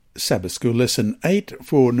Sabbath School Lesson 8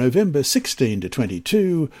 for November 16 to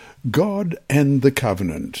 22, God and the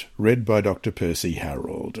Covenant, read by Dr. Percy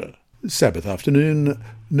Harold. Sabbath afternoon,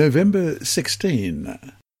 November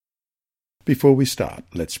 16. Before we start,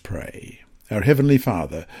 let's pray. Our Heavenly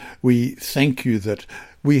Father, we thank you that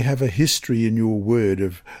we have a history in your word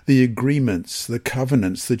of the agreements, the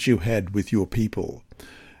covenants that you had with your people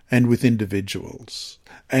and with individuals.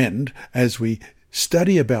 And as we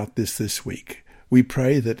study about this week, we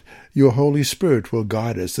pray that your Holy Spirit will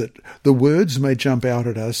guide us, that the words may jump out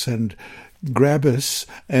at us and grab us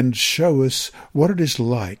and show us what it is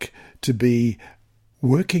like to be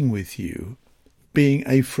working with you, being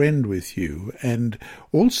a friend with you, and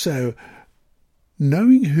also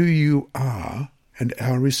knowing who you are and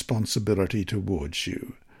our responsibility towards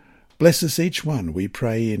you. Bless us each one, we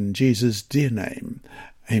pray in Jesus' dear name.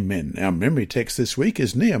 Amen. Our memory text this week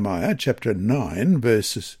is Nehemiah chapter 9,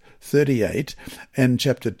 verses 38, and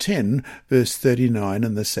chapter 10, verse 39,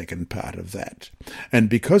 and the second part of that. And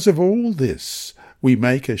because of all this, we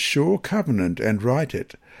make a sure covenant and write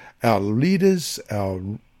it. Our leaders, our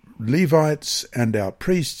Levites, and our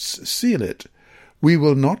priests seal it. We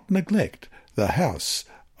will not neglect the house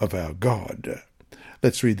of our God.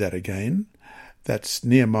 Let's read that again. That's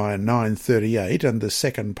Nehemiah 9:38 and the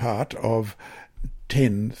second part of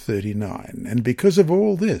 10:39. And because of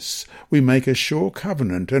all this, we make a sure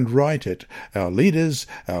covenant and write it. Our leaders,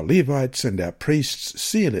 our Levites, and our priests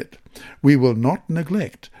seal it. We will not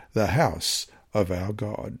neglect the house of our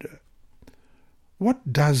God.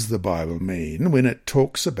 What does the Bible mean when it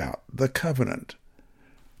talks about the covenant?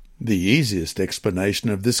 The easiest explanation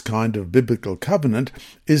of this kind of biblical covenant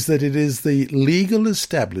is that it is the legal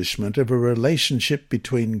establishment of a relationship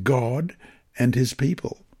between God and his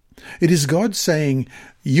people. It is God saying,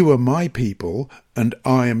 "You are my people, and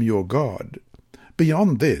I am your God."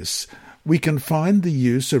 Beyond this, we can find the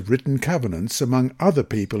use of written covenants among other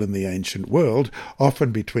people in the ancient world,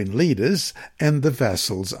 often between leaders and the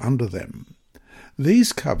vassals under them.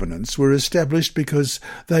 These covenants were established because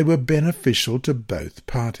they were beneficial to both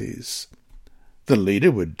parties. The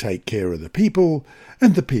leader would take care of the people,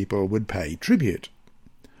 and the people would pay tribute.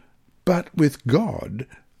 But with God,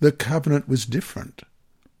 the covenant was different.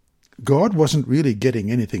 God wasn't really getting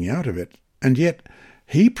anything out of it, and yet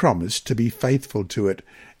he promised to be faithful to it,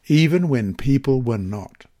 even when people were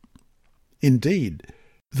not. Indeed,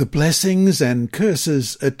 the blessings and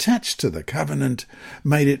curses attached to the covenant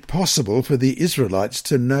made it possible for the Israelites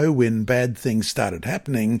to know when bad things started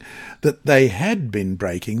happening that they had been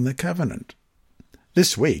breaking the covenant.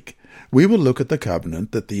 This week, we will look at the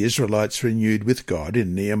covenant that the Israelites renewed with God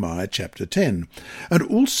in Nehemiah chapter 10, and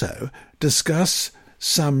also discuss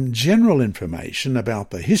some general information about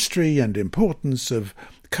the history and importance of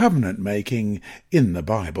covenant-making in the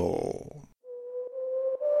Bible.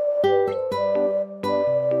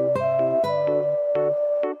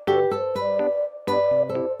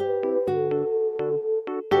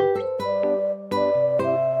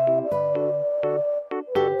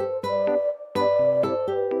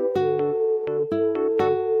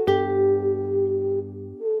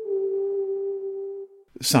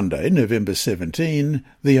 Sunday, November 17,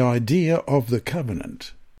 the idea of the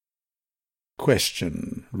covenant.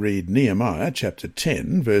 Question. Read Nehemiah chapter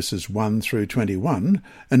 10, verses 1 through 21,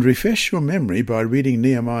 and refresh your memory by reading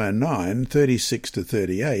Nehemiah 9, 36 to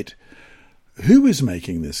 38. Who is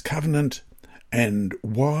making this covenant, and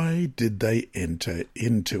why did they enter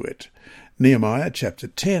into it? Nehemiah chapter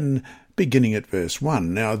 10, beginning at verse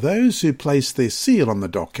 1. Now those who placed their seal on the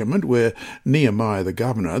document were Nehemiah the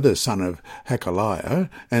governor, the son of Hakaliah,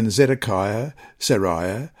 and Zedekiah,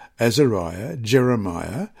 Seraiah, Azariah,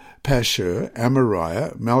 Jeremiah, Pashur,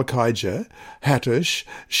 Amariah, Malchijah, Hattush,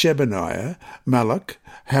 Shebaniah, Malach,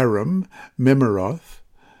 Haram, Memeroth,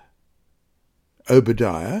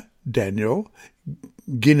 Obadiah, Daniel,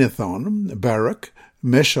 Ginnethon, Baruch,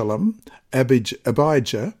 Meshullam,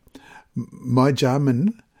 Abijah,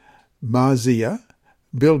 Mijamin, Maaziah,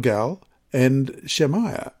 Bilgal, and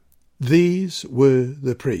Shemaiah. These were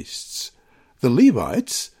the priests. The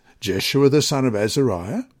Levites, Jeshua the son of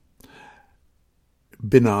Azariah,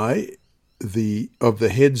 Benai of the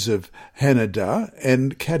heads of Hanadah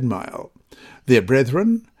and Kadmiel. Their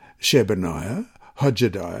brethren, Shebaniah,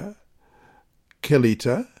 Hojadiah,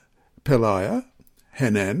 Kelita, Peliah,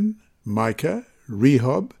 Hanan, Micah,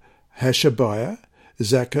 Rehob, Hashabiah,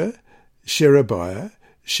 Zachar, Sherebiah,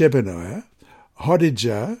 Shebaniah,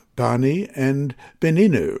 Hodijah, Bani, and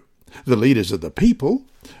Beninu. The leaders of the people,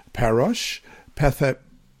 Parosh,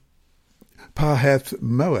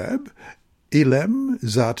 Pahath-Moab, Elam,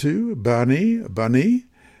 Zatu, Bani,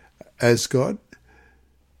 Asgod,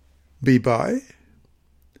 Bebai,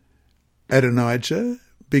 Adonijah,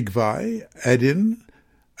 Bigvai, Adin,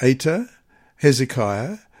 Ater,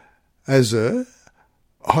 Hezekiah, Azur,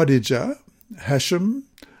 Hodijah, Hashem,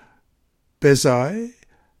 Bezai,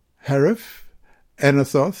 Hariph,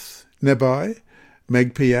 Anathoth, Nebai,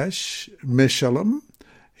 Magpiash, Meshullam,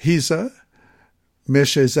 Hezah,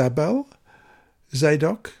 Meshezabel,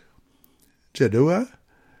 Zadok, Jaddua,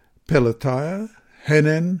 Pelatiah,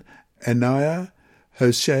 Hanan, Anaiah,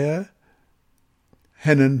 Hoshea,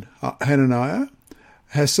 Hananiah,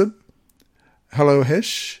 Hasab,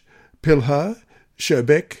 Halohesh, Pilha,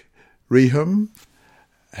 Shobek, Rehum,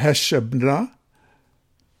 Hashabnah,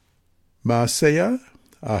 Maaseiah,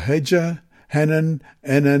 Ahijah, Hanan,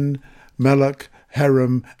 Anan, Malach,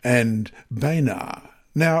 Haram, and Baanah.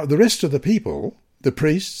 Now the rest of the people, the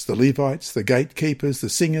priests, the Levites, the gatekeepers, the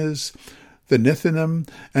singers, the Nethinim,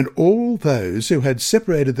 and all those who had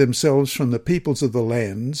separated themselves from the peoples of the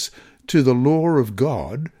lands to the law of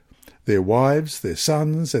God, their wives, their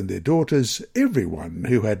sons, and their daughters, everyone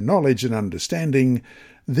who had knowledge and understanding,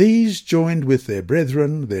 these joined with their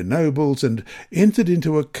brethren, their nobles, and entered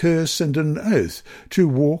into a curse and an oath to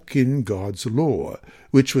walk in God's law,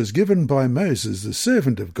 which was given by Moses, the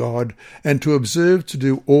servant of God, and to observe to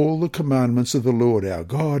do all the commandments of the Lord our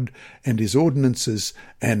God, and his ordinances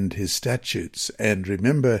and his statutes. And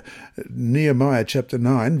remember Nehemiah chapter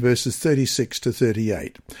 9, verses 36 to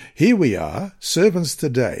 38. Here we are, servants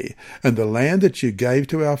today, and the land that you gave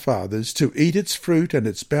to our fathers to eat its fruit and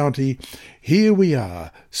its bounty, here we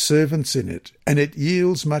are, servants in it, and it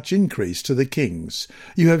yields much increase to the kings.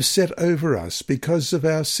 You have set over us because of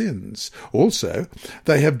our sins. Also,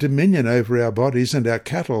 they have dominion over our bodies and our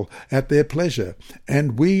cattle at their pleasure,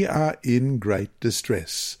 and we are in great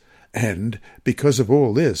distress. And because of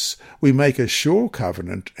all this, we make a sure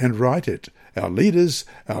covenant and write it. Our leaders,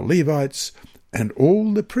 our Levites, and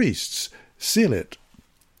all the priests seal it.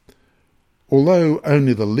 Although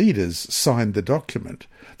only the leaders signed the document,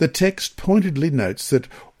 the text pointedly notes that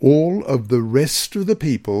all of the rest of the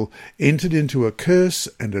people entered into a curse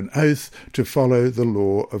and an oath to follow the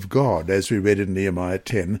law of God, as we read in Nehemiah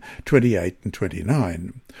 10, 28 and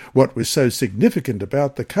 29. What was so significant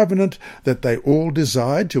about the covenant that they all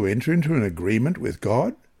desired to enter into an agreement with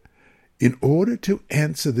God? In order to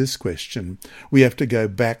answer this question, we have to go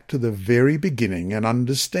back to the very beginning and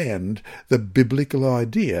understand the biblical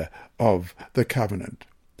idea of the covenant.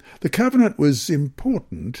 The covenant was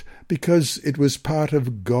important because it was part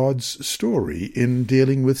of God's story in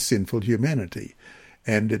dealing with sinful humanity,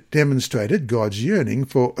 and it demonstrated God's yearning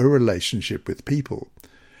for a relationship with people.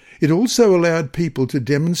 It also allowed people to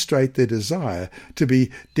demonstrate their desire to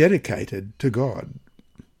be dedicated to God.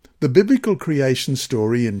 The biblical creation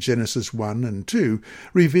story in Genesis 1 and 2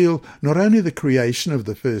 reveal not only the creation of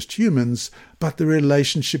the first humans, but the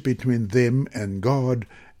relationship between them and God,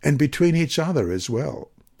 and between each other as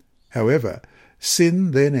well. However,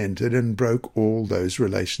 sin then entered and broke all those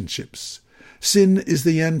relationships. Sin is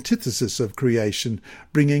the antithesis of creation,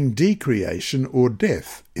 bringing decreation or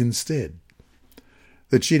death instead.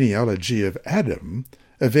 The genealogy of Adam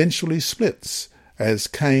eventually splits as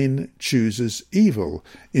Cain chooses evil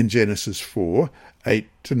in Genesis 4, 8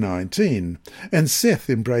 to 19, and Seth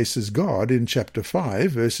embraces God in chapter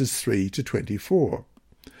 5, verses 3 to 24.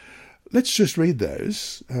 Let's just read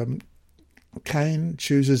those. Cain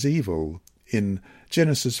chooses evil in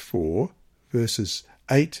Genesis 4, verses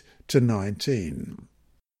 8 to 19.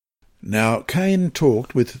 Now Cain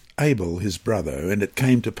talked with Abel his brother, and it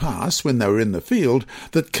came to pass, when they were in the field,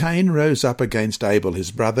 that Cain rose up against Abel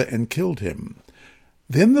his brother and killed him.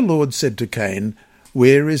 Then the Lord said to Cain,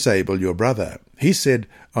 "Where is Abel your brother?" He said,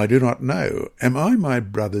 "I do not know. Am I my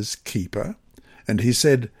brother's keeper?" And he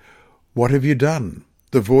said, "What have you done?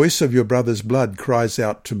 The voice of your brother's blood cries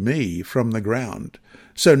out to me from the ground.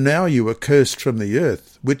 So now you are cursed from the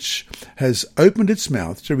earth, which has opened its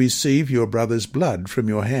mouth to receive your brother's blood from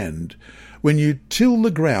your hand. When you till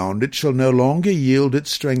the ground, it shall no longer yield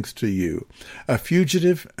its strength to you. A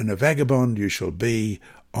fugitive and a vagabond you shall be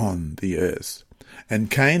on the earth."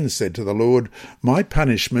 And Cain said to the Lord, "My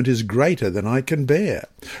punishment is greater than I can bear.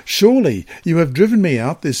 Surely you have driven me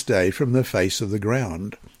out this day from the face of the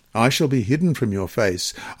ground. I shall be hidden from your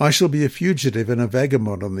face. I shall be a fugitive and a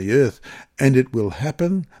vagabond on the earth, and it will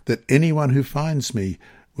happen that anyone who finds me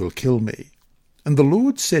will kill me." And the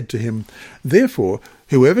Lord said to him, "Therefore,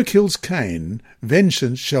 whoever kills Cain,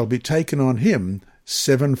 vengeance shall be taken on him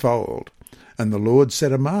sevenfold." And the Lord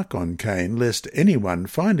set a mark on Cain, lest anyone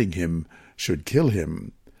finding him should kill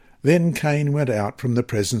him. Then Cain went out from the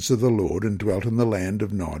presence of the Lord and dwelt in the land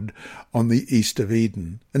of Nod on the east of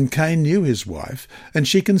Eden. And Cain knew his wife, and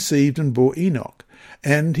she conceived and bore Enoch.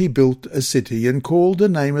 And he built a city, and called the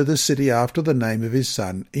name of the city after the name of his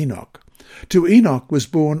son Enoch. To Enoch was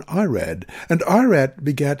born Irad, and Irad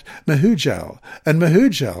begat Mehujael, and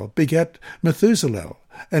Mehujael begat Methuselah,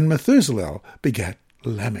 and Methuselah begat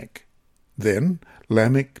Lamech. Then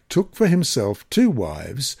Lamech took for himself 2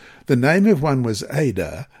 wives. The name of one was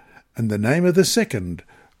Adah, and the name of the second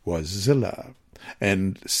was Zillah.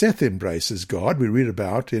 And Seth embraces God, we read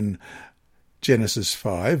about in Genesis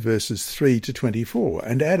 5, verses 3 to 24.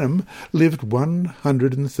 And Adam lived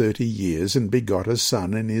 130 years, and begot a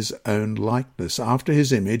son in his own likeness, after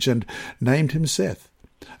his image, and named him Seth.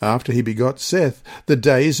 After he begot Seth, the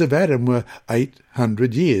days of Adam were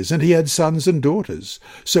 800 years, and he had sons and daughters.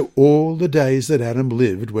 So all the days that Adam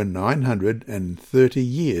lived were 930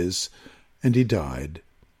 years, and he died.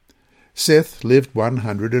 Seth lived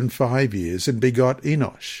 105 years, and begot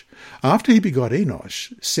Enosh. After he begot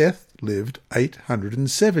Enosh, Seth lived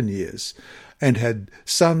 807 years, and had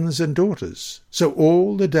sons and daughters. So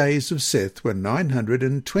all the days of Seth were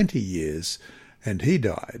 920 years, and he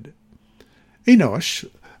died. Enosh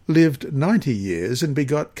lived 90 years, and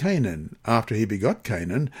begot Canaan. After he begot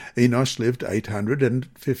Canaan, Enosh lived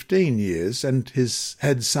 815 years, and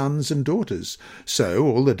had sons and daughters. So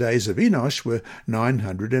all the days of Enosh were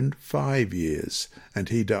 905 years, and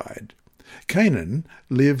he died. Canaan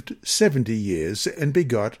lived 70 years, and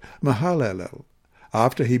begot Mahalalel.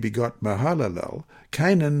 After he begot Mahalalel,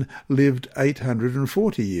 Canaan lived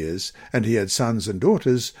 840 years, and he had sons and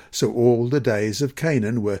daughters, so all the days of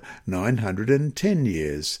Canaan were 910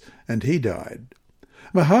 years, and he died.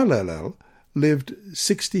 Mahalalel lived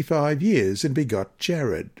 65 years, and begot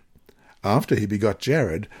Jared. After he begot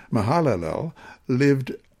Jared, Mahalalel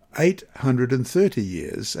lived 830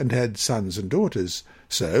 years, and had sons and daughters,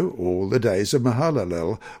 so all the days of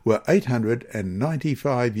Mahalalel were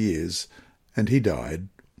 895 years, and he died.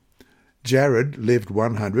 Jared lived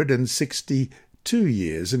 162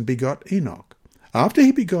 years, and begot Enoch. After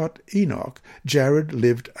he begot Enoch, Jared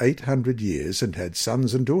lived 800 years, and had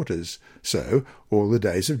sons and daughters. So all the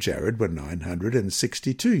days of Jared were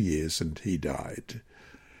 962 years, and he died.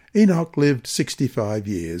 Enoch lived 65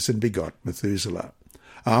 years, and begot Methuselah.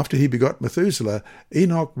 After he begot Methuselah,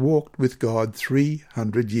 Enoch walked with God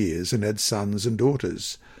 300 years, and had sons and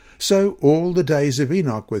daughters. So all the days of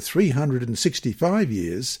Enoch were 365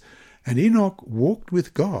 years, and Enoch walked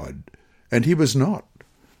with God, and he was not,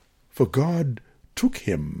 for God took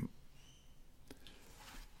him.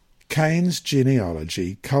 Cain's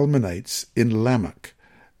genealogy culminates in Lamech,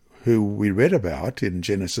 who we read about in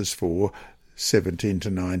Genesis 4:17 to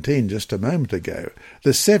 19 just a moment ago,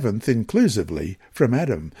 the 7th inclusively from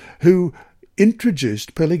Adam, who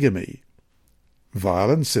introduced polygamy.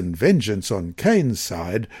 Violence and vengeance on Cain's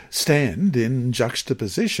side stand in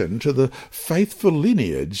juxtaposition to the faithful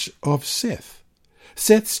lineage of Seth.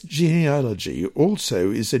 Seth's genealogy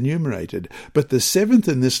also is enumerated, but the 7th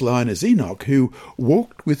in this line is Enoch, who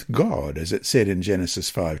walked with God, as it said in Genesis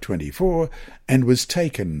 5:24, and was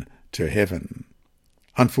taken to heaven.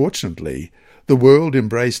 Unfortunately, the world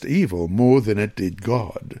embraced evil more than it did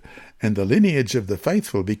God, and the lineage of the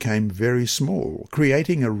faithful became very small,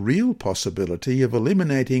 creating a real possibility of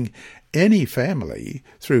eliminating any family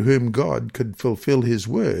through whom God could fulfill his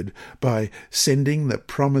word by sending the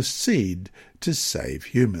promised seed to save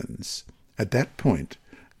humans. At that point,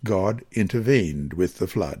 God intervened with the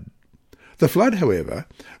flood. The flood, however,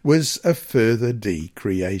 was a further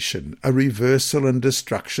decreation, a reversal and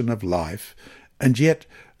destruction of life, and yet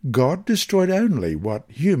God destroyed only what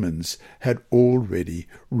humans had already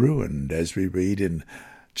ruined, as we read in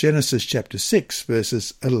Genesis chapter 6,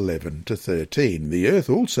 verses 11 to 13. The earth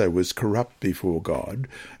also was corrupt before God,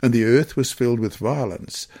 and the earth was filled with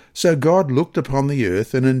violence. So God looked upon the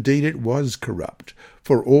earth, and indeed it was corrupt,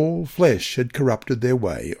 for all flesh had corrupted their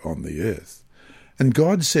way on the earth. And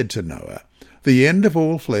God said to Noah, "The end of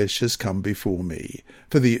all flesh has come before me,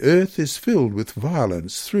 for the earth is filled with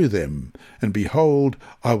violence through them, and behold,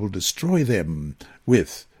 I will destroy them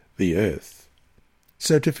with the earth."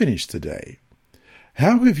 So to finish today,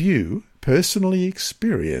 how have you personally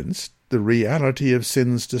experienced the reality of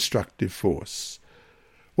sin's destructive force?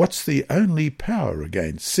 What's the only power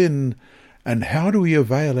against sin, and how do we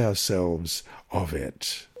avail ourselves of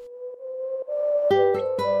it?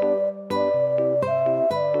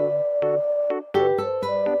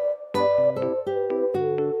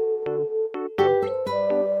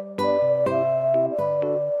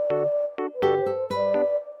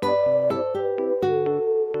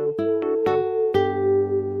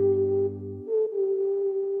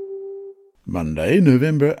 Monday,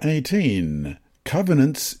 November 18.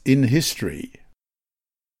 Covenants in History.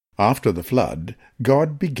 After the flood,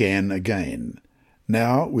 God began again,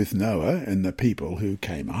 now with Noah and the people who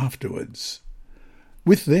came afterwards.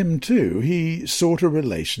 With them, too, he sought a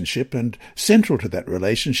relationship, and central to that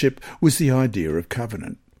relationship was the idea of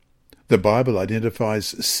covenant. The Bible identifies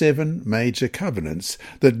 7 major covenants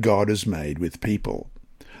that God has made with people.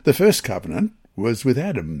 The first covenant was with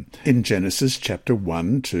Adam in Genesis chapter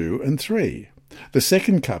 1, 2, and 3. The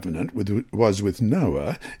second covenant was with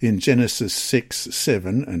Noah in Genesis 6,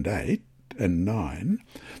 7, and 8, and 9.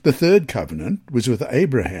 The third covenant was with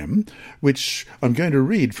Abraham, which I'm going to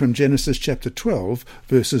read from Genesis chapter 12,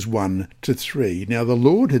 verses 1 to 3. Now the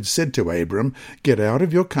Lord had said to Abram, "Get out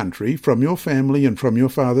of your country, from your family, and from your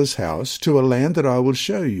father's house, to a land that I will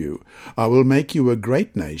show you. I will make you a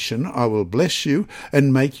great nation. I will bless you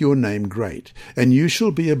and make your name great, and you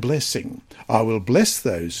shall be a blessing. I will bless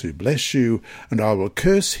those who bless you, and I will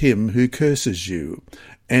curse him who curses you.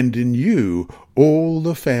 And in you all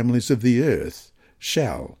the families of the earth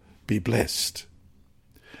shall be blessed."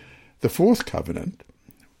 The fourth covenant,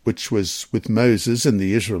 which was with Moses and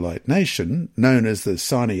the Israelite nation, known as the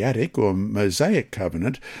Sinaitic or Mosaic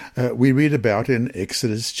covenant, we read about in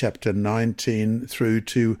Exodus chapter 19 through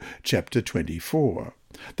to chapter 24.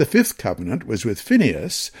 The fifth covenant was with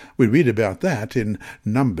Phinehas. We read about that in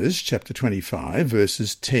Numbers chapter 25,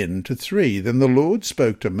 verses 10 to 3. Then the Lord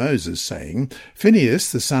spoke to Moses, saying,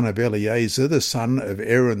 "Phinehas, the son of Eleazar, the son of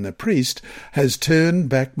Aaron the priest, has turned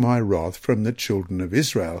back my wrath from the children of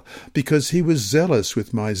Israel, because he was zealous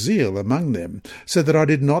with my zeal among them, so that I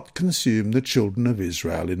did not consume the children of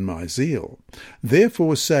Israel in my zeal.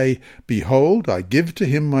 Therefore say, Behold, I give to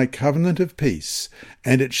him my covenant of peace,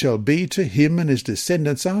 and it shall be to him and his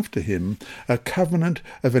descendants after him a covenant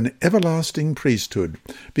of an everlasting priesthood,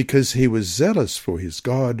 because he was zealous for his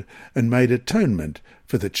God and made atonement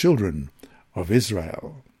for the children of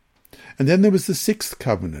Israel." And then there was the sixth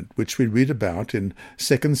covenant, which we read about in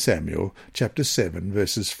 2 Samuel chapter 7,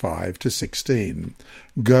 verses 5 to 16.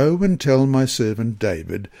 "Go and tell my servant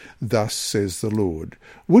David, thus says the Lord,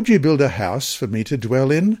 Would you build a house for me to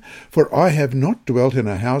dwell in? For I have not dwelt in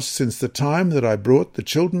a house since the time that I brought the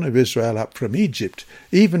children of Israel up from Egypt,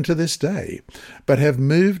 even to this day, but have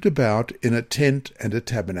moved about in a tent and a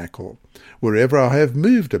tabernacle. Wherever I have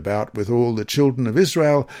moved about with all the children of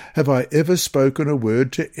Israel, have I ever spoken a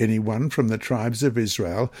word to anyone from the tribes of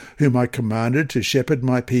Israel, whom I commanded to shepherd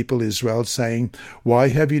my people Israel, saying, Why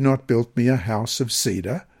have you not built me a house of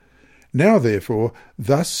cedar? Now therefore,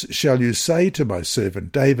 thus shall you say to my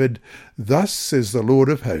servant David, Thus says the Lord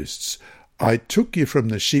of hosts, I took you from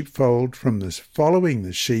the sheepfold, from the following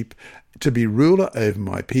the sheep, to be ruler over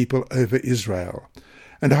my people, over Israel.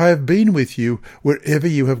 And I have been with you wherever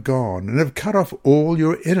you have gone, and have cut off all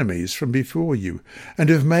your enemies from before you, and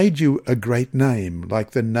have made you a great name,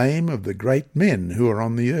 like the name of the great men who are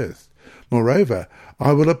on the earth. Moreover,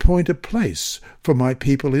 I will appoint a place for my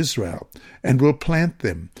people Israel, and will plant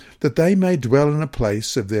them, that they may dwell in a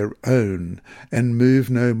place of their own, and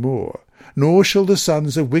move no more. Nor shall the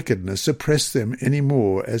sons of wickedness oppress them any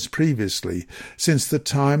more as previously, since the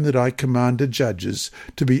time that I commanded judges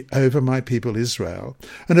to be over my people Israel,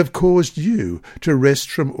 and have caused you to rest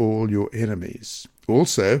from all your enemies.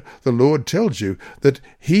 Also the Lord tells you that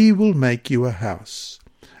he will make you a house.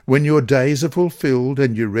 When your days are fulfilled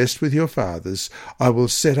and you rest with your fathers, I will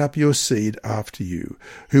set up your seed after you,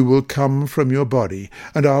 who will come from your body,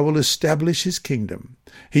 and I will establish his kingdom.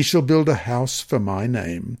 He shall build a house for my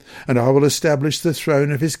name, and I will establish the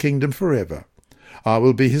throne of his kingdom forever. I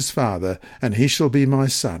will be his father, and he shall be my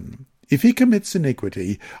son. If he commits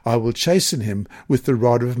iniquity, I will chasten him with the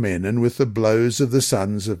rod of men, and with the blows of the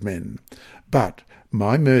sons of men. But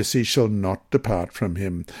my mercy shall not depart from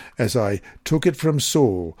him, as I took it from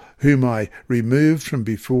Saul, whom I removed from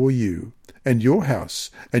before you. And your house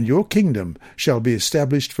and your kingdom shall be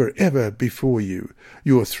established forever before you.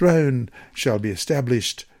 Your throne shall be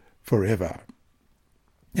established forever.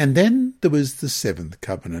 And then there was the seventh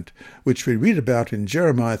covenant, which we read about in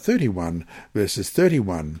Jeremiah 31, verses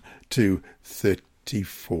 31 to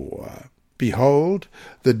 34. Behold,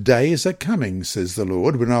 the days are coming, says the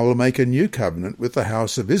Lord, when I will make a new covenant with the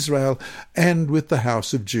house of Israel and with the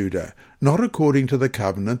house of Judah, not according to the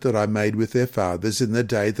covenant that I made with their fathers in the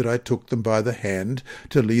day that I took them by the hand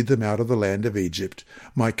to lead them out of the land of Egypt,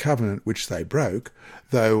 my covenant which they broke,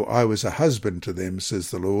 though I was a husband to them, says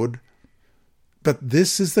the Lord. But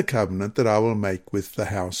this is the covenant that I will make with the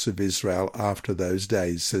house of Israel after those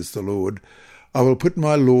days, says the Lord. I will put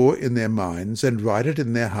my law in their minds and write it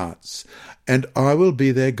in their hearts, and I will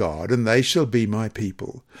be their God, and they shall be my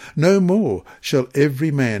people. No more shall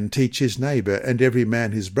every man teach his neighbour and every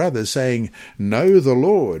man his brother, saying, Know the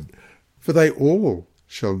Lord, for they all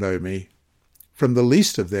shall know me, from the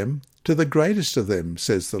least of them to the greatest of them,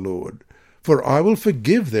 says the Lord. For I will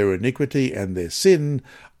forgive their iniquity, and their sin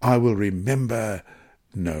I will remember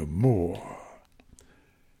no more.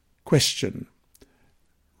 Question.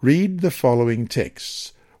 Read the following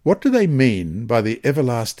texts. What do they mean by the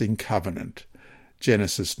everlasting covenant?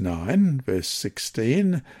 Genesis 9, verse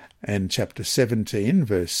 16, and chapter 17,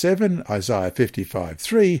 verse 7, Isaiah 55,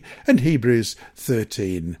 3, and Hebrews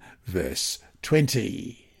 13, verse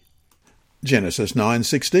 20. Genesis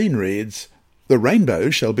 9:16 reads, The rainbow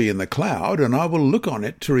shall be in the cloud, and I will look on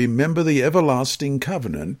it to remember the everlasting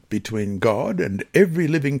covenant between God and every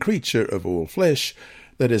living creature of all flesh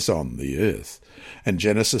that is on the earth. And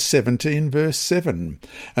Genesis 17, verse 7,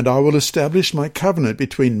 And I will establish my covenant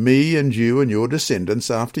between me and you and your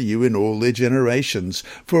descendants after you in all their generations,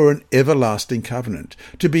 for an everlasting covenant,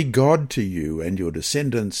 to be God to you and your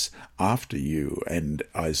descendants after you. And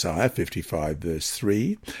Isaiah 55, verse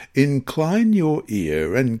 3, Incline your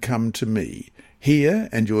ear and come to me. Hear,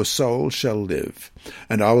 and your soul shall live.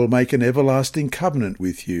 And I will make an everlasting covenant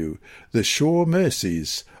with you, the sure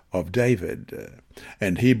mercies of David.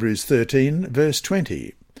 And Hebrews 13, verse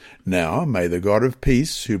 20, Now may the God of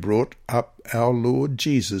peace, who brought up our Lord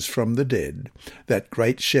Jesus from the dead, that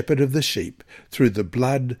great shepherd of the sheep, through the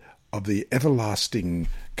blood of the everlasting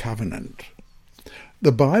covenant.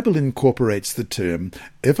 The Bible incorporates the term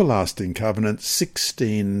everlasting covenant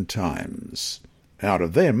 16 times. Out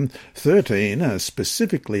of them, 13 are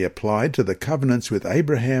specifically applied to the covenants with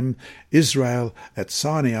Abraham, Israel at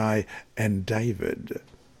Sinai, and David.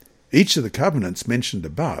 Each of the covenants mentioned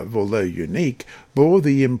above, although unique, bore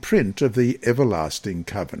the imprint of the everlasting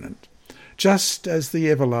covenant. Just as the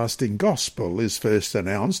everlasting gospel is first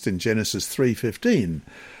announced in Genesis 3:15,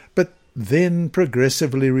 but then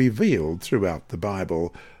progressively revealed throughout the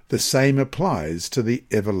Bible, the same applies to the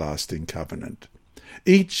everlasting covenant.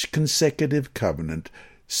 Each consecutive covenant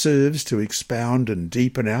serves to expound and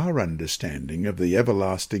deepen our understanding of the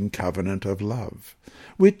everlasting covenant of love,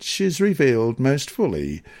 which is revealed most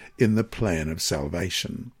fully in the plan of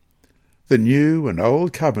salvation. The new and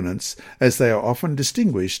old covenants, as they are often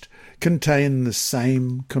distinguished, contain the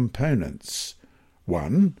same components.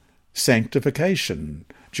 1. Sanctification.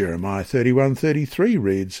 Jeremiah 31:33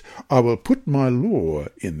 reads, I will put my law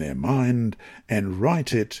in their mind and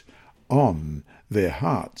write it on their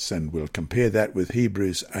hearts. And we'll compare that with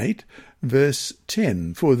Hebrews 8, verse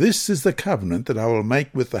 10. For this is the covenant that I will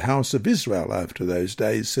make with the house of Israel after those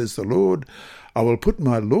days, says the Lord. I will put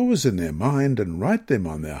my laws in their mind and write them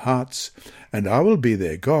on their hearts, and I will be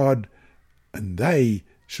their God, and they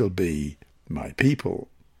shall be my people.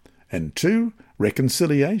 And 2,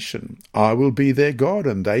 reconciliation. I will be their God,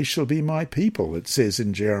 and they shall be my people, it says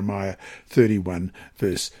in Jeremiah 31,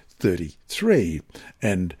 verse 33.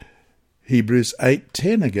 And Hebrews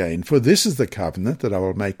 8:10 again, For this is the covenant that I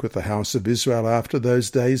will make with the house of Israel after those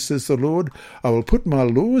days, says the Lord. I will put my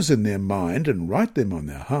laws in their mind and write them on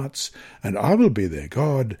their hearts, and I will be their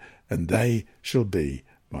God, and they shall be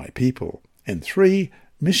my people. And 3,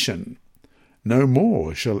 mission. No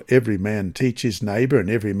more shall every man teach his neighbour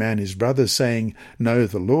and every man his brother, saying, Know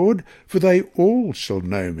the Lord, for they all shall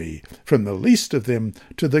know me, from the least of them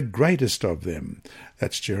to the greatest of them.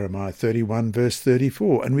 That's Jeremiah 31, verse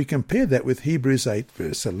 34, and we compare that with Hebrews 8,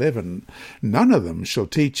 verse 11. None of them shall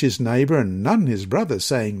teach his neighbour and none his brother,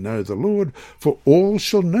 saying, Know the Lord, for all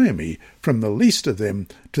shall know me, from the least of them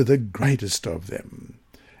to the greatest of them.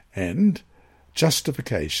 And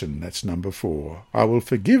justification, that's number 4. I will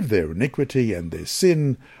forgive their iniquity, and their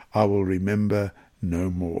sin I will remember no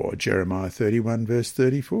more. Jeremiah 31, verse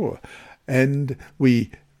 34. And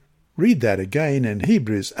we read that again in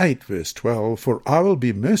Hebrews 8, verse 12, For I will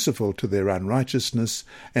be merciful to their unrighteousness,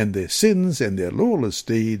 and their sins and their lawless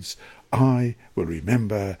deeds I will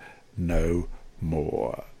remember no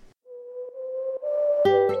more.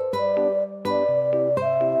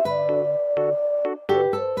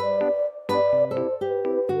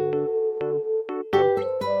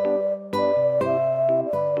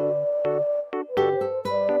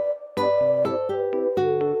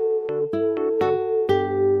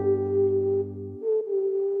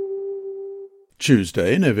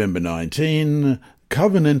 Tuesday, November 19,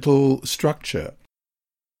 Covenantal Structure.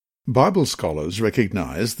 Bible scholars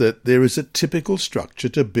recognize that there is a typical structure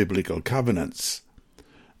to biblical covenants.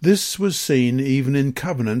 This was seen even in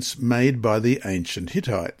covenants made by the ancient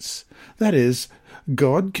Hittites. That is,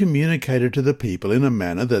 God communicated to the people in a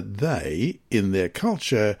manner that they, in their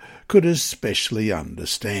culture, could especially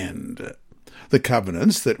understand. The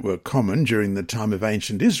covenants that were common during the time of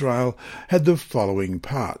ancient Israel had the following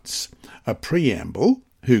parts: a preamble,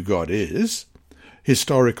 who God is;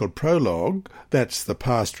 historical prologue, that's the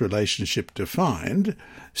past relationship defined;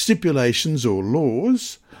 stipulations or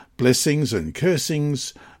laws; blessings and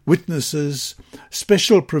cursings; witnesses;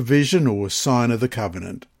 special provision or sign of the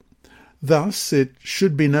covenant. Thus, it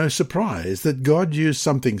should be no surprise that God used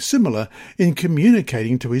something similar in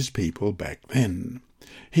communicating to his people back then.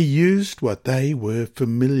 He used what they were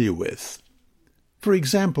familiar with. For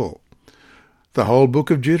example, the whole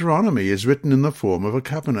book of Deuteronomy is written in the form of a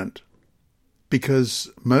covenant,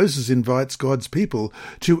 because Moses invites God's people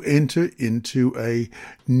to enter into a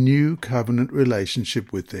new covenant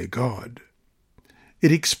relationship with their God.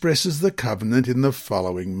 It expresses the covenant in the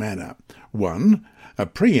following manner: 1. A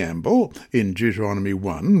preamble in Deuteronomy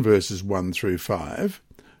 1, verses 1 through 5.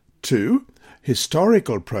 2.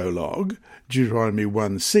 Historical prologue, Deuteronomy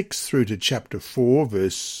 1:6 through to chapter 4,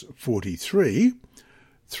 verse 43.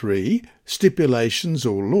 3. Stipulations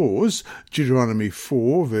or laws, Deuteronomy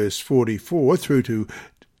 4, verse 44 through to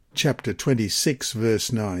chapter 26,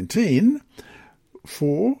 verse 19.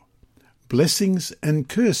 4. Blessings and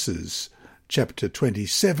curses, chapter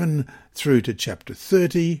 27 through to chapter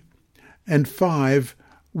 30. And 5.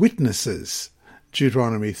 Witnesses,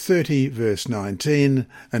 Deuteronomy 30, verse 19.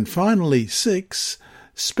 And finally 6.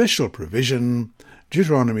 Special provision,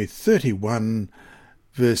 Deuteronomy 31,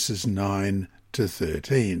 verses 9 to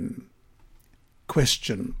 13.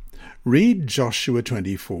 Question. Read Joshua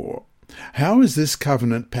 24. How is this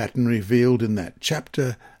covenant pattern revealed in that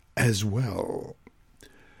chapter as well?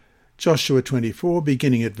 Joshua 24,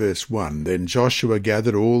 beginning at verse 1. Then Joshua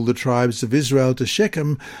gathered all the tribes of Israel to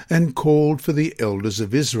Shechem and called for the elders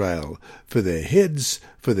of Israel, for their heads,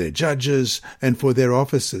 for their judges, and for their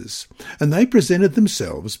officers. And they presented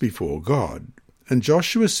themselves before God. And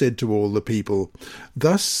Joshua said to all the people,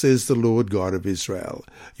 Thus says the Lord God of Israel,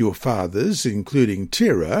 Your fathers, including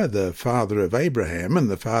Terah, the father of Abraham and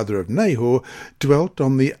the father of Nahor, dwelt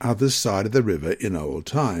on the other side of the river in old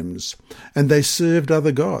times, and they served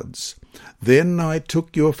other gods. Then I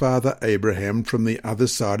took your father Abraham from the other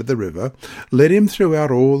side of the river, led him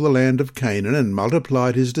throughout all the land of Canaan, and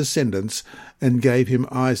multiplied his descendants, and gave him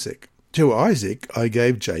Isaac. To Isaac I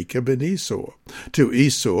gave Jacob and Esau. To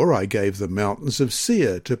Esau I gave the mountains of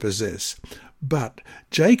Seir to possess. But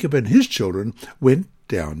Jacob and his children went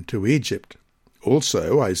down to Egypt.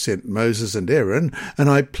 Also I sent Moses and Aaron, and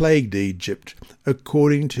I plagued Egypt,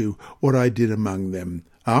 according to what I did among them.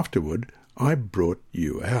 Afterward I brought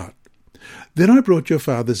you out. Then I brought your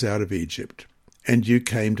fathers out of Egypt, and you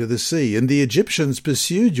came to the sea, and the Egyptians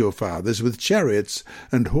pursued your fathers with chariots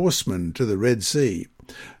and horsemen to the Red Sea.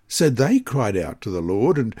 So they cried out to the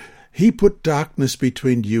Lord, and he put darkness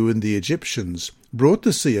between you and the Egyptians, brought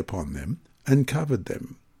the sea upon them, and covered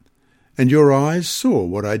them. And your eyes saw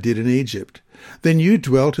what I did in Egypt. Then you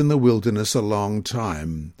dwelt in the wilderness a long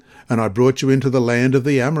time, and I brought you into the land of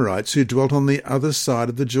the Amorites, who dwelt on the other side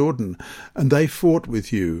of the Jordan, and they fought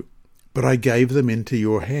with you. But I gave them into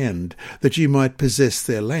your hand, that you might possess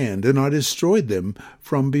their land, and I destroyed them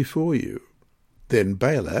from before you. Then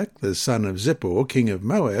Balak, the son of Zippor, king of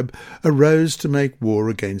Moab, arose to make war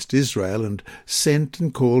against Israel, and sent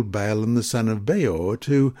and called Balaam the son of Beor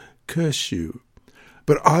to curse you.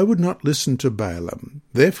 But I would not listen to Balaam.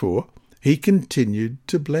 Therefore he continued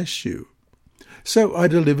to bless you. So I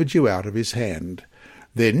delivered you out of his hand.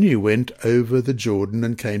 Then you went over the Jordan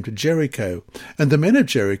and came to Jericho, and the men of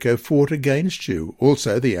Jericho fought against you,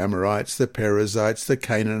 also the Amorites, the Perizzites, the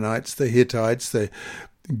Canaanites, the Hittites, the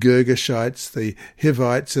Girgashites, the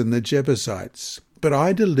Hivites, and the Jebusites. But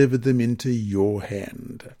I delivered them into your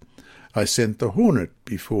hand. I sent the hornet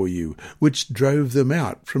before you, which drove them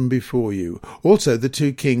out from before you, also the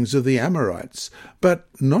 2 kings of the Amorites, but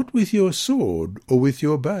not with your sword or with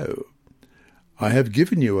your bow. I have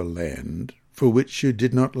given you a land for which you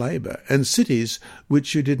did not labour, and cities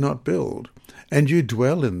which you did not build, and you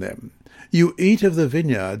dwell in them. You eat of the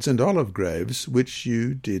vineyards and olive groves which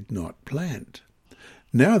you did not plant.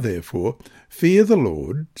 Now therefore fear the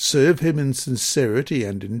Lord, serve him in sincerity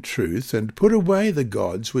and in truth, and put away the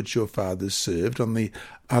gods which your fathers served on the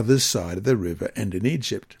other side of the river and in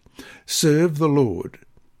Egypt. Serve the Lord.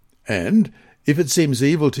 And if it seems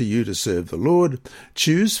evil to you to serve the Lord,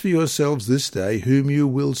 choose for yourselves this day whom you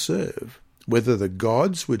will serve, whether the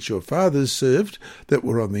gods which your fathers served that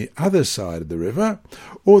were on the other side of the river,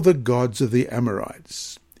 or the gods of the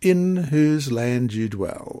Amorites, in whose land you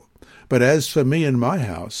dwell. But as for me and my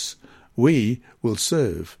house, we will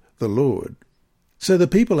serve the Lord. So the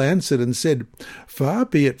people answered and said, Far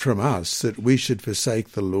be it from us that we should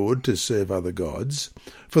forsake the Lord to serve other gods.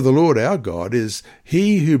 For the Lord our God is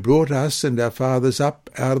he who brought us and our fathers up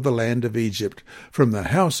out of the land of Egypt, from the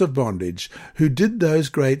house of bondage, who did those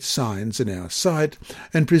great signs in our sight,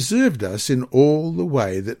 and preserved us in all the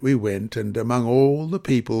way that we went, and among all the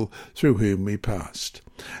people through whom we passed.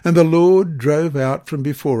 And the Lord drove out from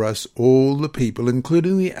before us all the people,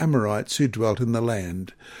 including the Amorites who dwelt in the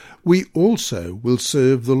land. We also will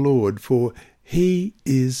serve the Lord, for he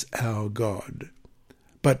is our God.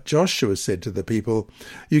 But Joshua said to the people,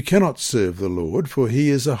 You cannot serve the Lord, for he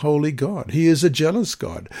is a holy God. He is a jealous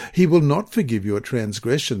God. He will not forgive your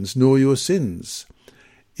transgressions nor your sins.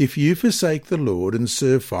 If you forsake the Lord and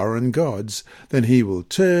serve foreign gods, then he will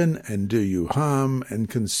turn and do you harm and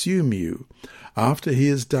consume you, after he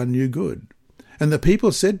has done you good. And the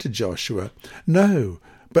people said to Joshua, No,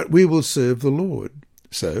 but we will serve the Lord.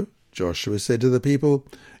 So Joshua said to the people,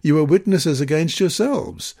 You are witnesses against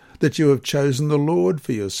yourselves, that you have chosen the Lord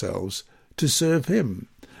for yourselves to serve him.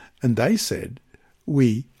 And they said,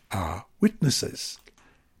 We are witnesses.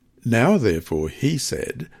 Now therefore, he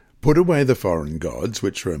said, Put away the foreign gods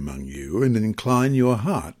which are among you, and incline your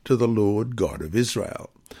heart to the Lord God of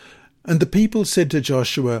Israel. And the people said to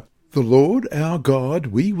Joshua, The Lord our God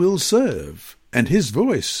we will serve, and his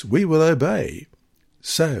voice we will obey.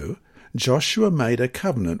 So Joshua made a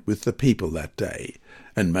covenant with the people that day,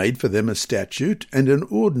 and made for them a statute and an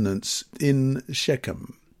ordinance in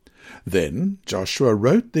Shechem. Then Joshua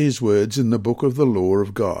wrote these words in the book of the law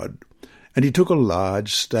of God. And he took a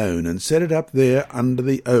large stone and set it up there under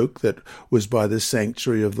the oak that was by the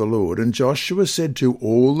sanctuary of the Lord. And Joshua said to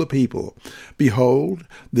all the people, Behold,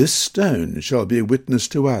 this stone shall be a witness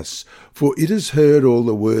to us, for it has heard all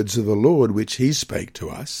the words of the Lord which he spake to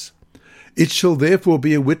us. It shall therefore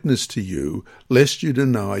be a witness to you, lest you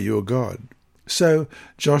deny your God. So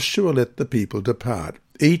Joshua let the people depart,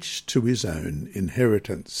 each to his own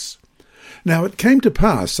inheritance. Now it came to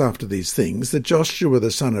pass after these things that Joshua the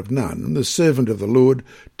son of Nun, the servant of the Lord,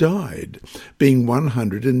 died, being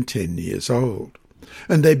 110 years old.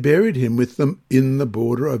 And they buried him with them in the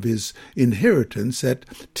border of his inheritance at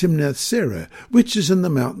Timnath-serah, which is in the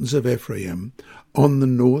mountains of Ephraim, on the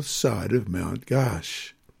north side of Mount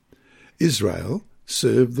Gaash. Israel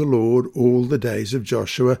served the Lord all the days of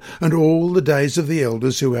Joshua, and all the days of the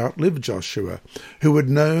elders who outlived Joshua, who had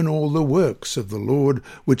known all the works of the Lord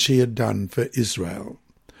which he had done for Israel.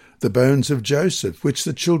 The bones of Joseph, which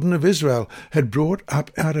the children of Israel had brought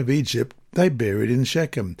up out of Egypt, they buried in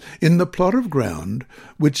Shechem, in the plot of ground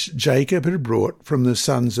which Jacob had brought from the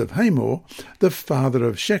sons of Hamor, the father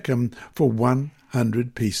of Shechem, for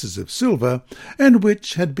 100 pieces of silver, and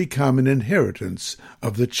which had become an inheritance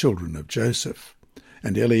of the children of Joseph.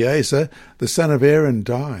 And Eleazar, the son of Aaron,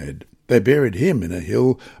 died. They buried him in a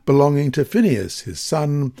hill belonging to Phinehas his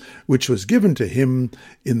son, which was given to him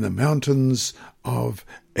in the mountains of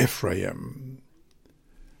Ephraim.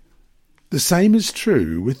 The same is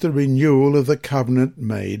true with the renewal of the covenant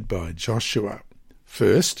made by Joshua.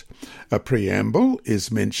 First, a preamble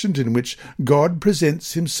is mentioned in which God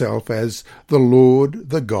presents himself as the Lord,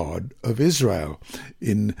 the God of Israel,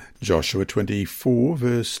 in Joshua 24,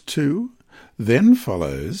 verse 2. Then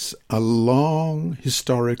follows a long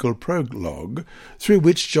historical prologue through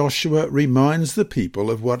which Joshua reminds the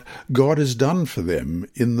people of what God has done for them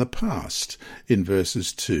in the past, in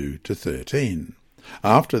verses 2 to 13.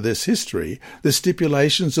 After this history, the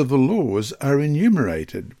stipulations of the laws are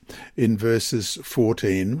enumerated in verses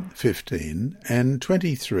 14, 15, and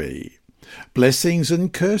 23. Blessings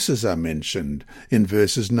and curses are mentioned in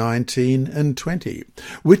verses 19 and 20.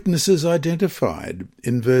 Witnesses identified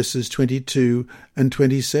in verses 22 and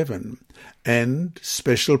 27. And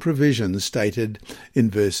special provisions stated in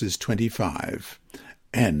verses 25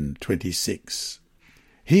 and 26.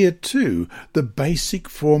 Here, too, the basic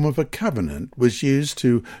form of a covenant was used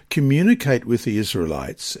to communicate with the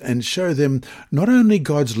Israelites and show them not only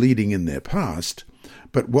God's leading in their past,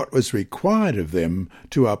 but what was required of them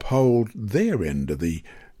to uphold their end of the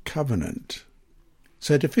covenant.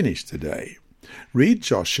 So to finish today, read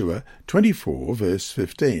Joshua 24, verse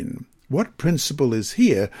 15. What principle is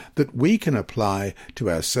here that we can apply to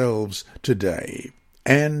ourselves today?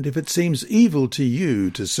 And if it seems evil to you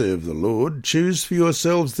to serve the Lord, choose for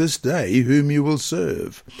yourselves this day whom you will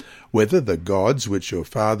serve, whether the gods which your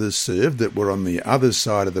fathers served that were on the other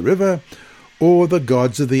side of the river, or the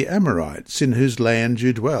gods of the Amorites in whose land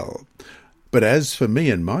you dwell. But as for me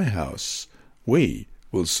and my house, we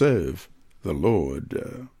will serve the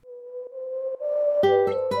Lord.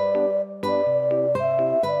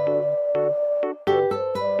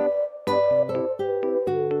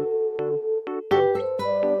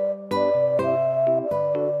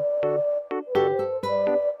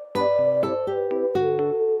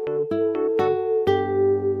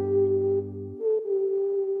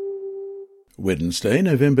 Wednesday,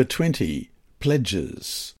 November 20.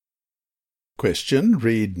 Pledges. Question.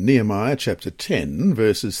 Read Nehemiah chapter 10,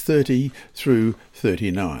 verses 30 through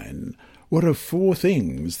 39. What are 4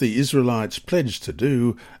 things the Israelites pledged to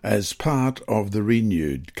do as part of the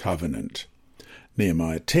renewed covenant?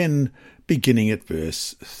 Nehemiah 10, beginning at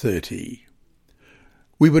verse 30.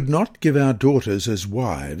 We would not give our daughters as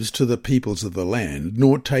wives to the peoples of the land,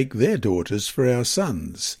 nor take their daughters for our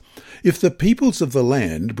sons. If the peoples of the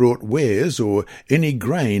land brought wares or any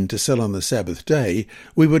grain to sell on the Sabbath day,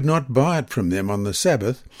 we would not buy it from them on the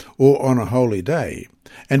Sabbath or on a holy day,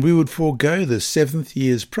 and we would forego the 7th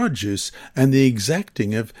year's produce and the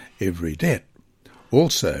exacting of every debt.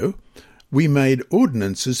 Also, we made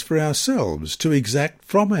ordinances for ourselves to exact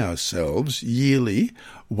from ourselves yearly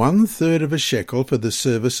 1/3 of a shekel for the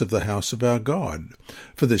service of the house of our God,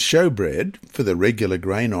 for the showbread, for the regular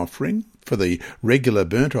grain offering, for the regular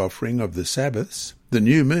burnt offering of the Sabbaths, the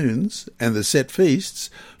new moons, and the set feasts,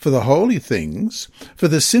 for the holy things, for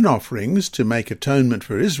the sin offerings to make atonement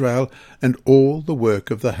for Israel, and all the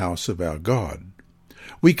work of the house of our God.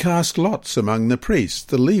 We cast lots among the priests,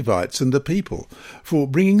 the Levites, and the people, for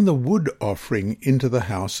bringing the wood offering into the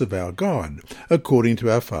house of our God, according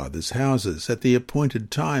to our fathers' houses, at the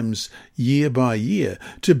appointed times, year by year,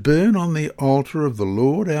 to burn on the altar of the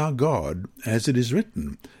Lord our God, as it is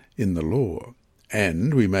written in the law.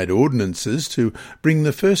 And we made ordinances to bring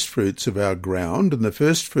the firstfruits of our ground and the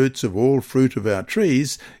firstfruits of all fruit of our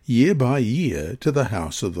trees year by year to the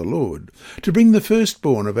house of the Lord, to bring the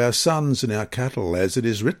firstborn of our sons and our cattle, as it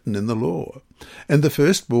is written in the law, and the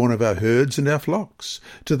firstborn of our herds and our flocks,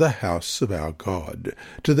 to the house of our God,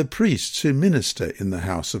 to the priests who minister in the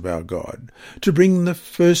house of our God, to bring the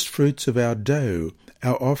firstfruits of our dough,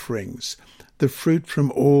 our offerings, the fruit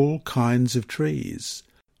from all kinds of trees,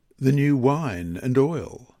 the new wine and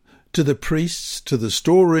oil, to the priests, to the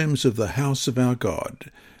storerooms of the house of our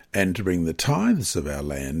God, and to bring the tithes of our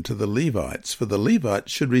land to the Levites, for the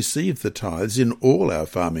Levites should receive the tithes in all our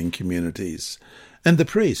farming communities. And the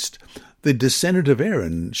priest, the descendant of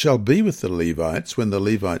Aaron, shall be with the Levites when the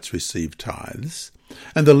Levites receive tithes,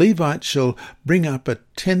 and the Levites shall bring up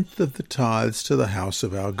 1/10 of the tithes to the house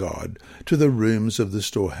of our God, to the rooms of the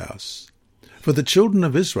storehouse. For the children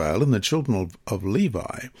of Israel and the children of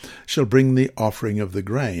Levi shall bring the offering of the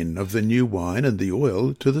grain, of the new wine and the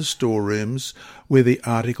oil to the storerooms, where the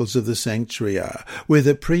articles of the sanctuary are, where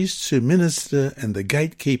the priests who minister and the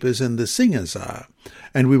gatekeepers and the singers are,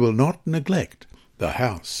 and we will not neglect the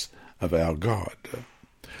house of our God.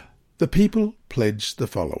 The people pledged the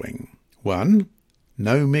following. 1.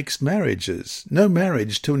 No mixed marriages, no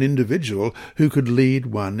marriage to an individual who could lead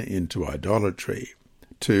one into idolatry.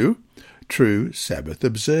 2. True Sabbath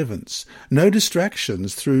observance, no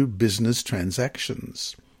distractions through business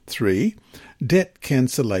transactions. 3. Debt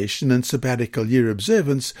cancellation and sabbatical year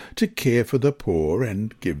observance to care for the poor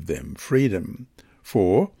and give them freedom.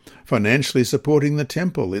 4. Financially supporting the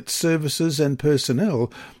temple, its services and personnel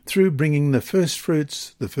through bringing the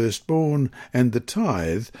firstfruits, the firstborn, and the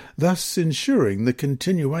tithe, thus ensuring the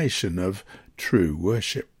continuation of true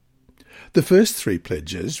worship. The first 3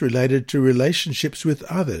 pledges related to relationships with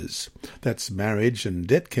others, that's marriage and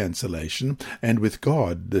debt cancellation, and with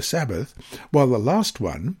God, the Sabbath, while the last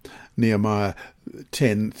one, Nehemiah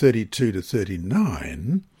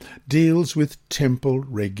 10:32-39, deals with temple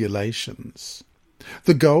regulations.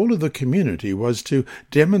 The goal of the community was to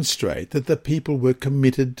demonstrate that the people were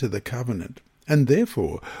committed to the covenant, and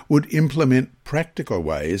therefore would implement practical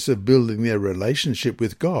ways of building their relationship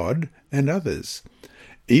with God and others.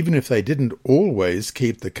 Even if they didn't always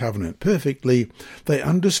keep the covenant perfectly, they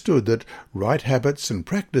understood that right habits and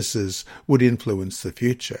practices would influence the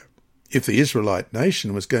future. If the Israelite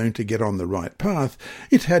nation was going to get on the right path,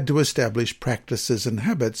 it had to establish practices and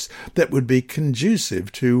habits that would be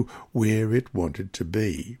conducive to where it wanted to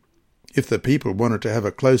be. If the people wanted to have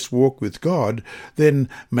a close walk with God, then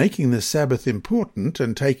making the Sabbath important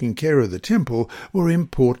and taking care of the temple were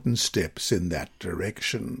important steps in that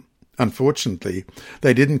direction. Unfortunately,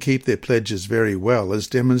 they didn't keep their pledges very well, as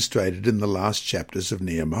demonstrated in the last chapters of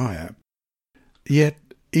Nehemiah. Yet,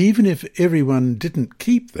 even if everyone didn't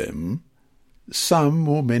keep them, some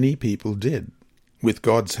or many people did. With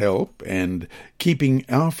God's help and keeping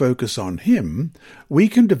our focus on Him, we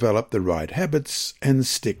can develop the right habits and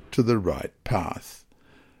stick to the right path.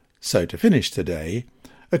 So to finish today,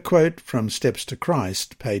 a quote from Steps to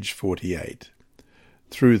Christ, page 48.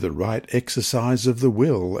 Through the right exercise of the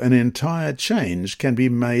will, an entire change can be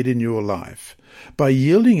made in your life. By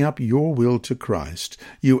yielding up your will to Christ,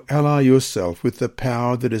 you ally yourself with the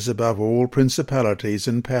power that is above all principalities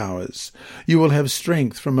and powers. You will have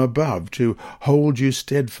strength from above to hold you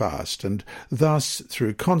steadfast, and thus,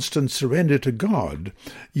 through constant surrender to God,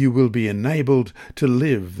 you will be enabled to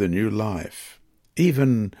live the new life,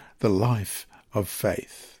 even the life of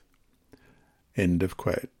faith. End of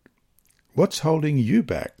quote. What's holding you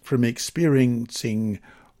back from experiencing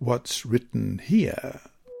what's written here?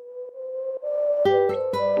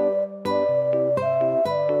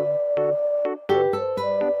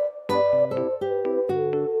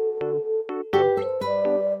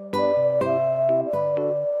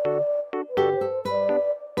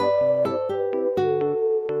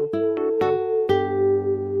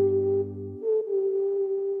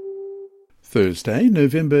 Thursday,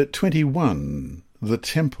 November 21. The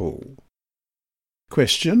Temple.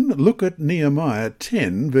 Question. Look at Nehemiah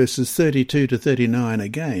 10, verses 32 to 39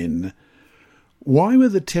 again. Why were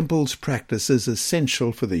the temple's practices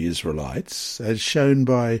essential for the Israelites, as shown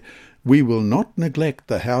by "We will not neglect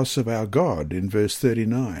the house of our God" in verse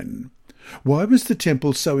 39? Why was the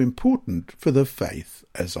temple so important for the faith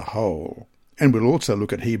as a whole? And we'll also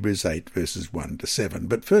look at Hebrews 8, verses 1 to 7.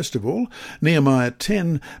 But first of all, Nehemiah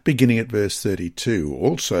 10, beginning at verse 32.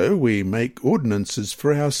 Also, we make ordinances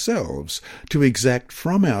for ourselves, to exact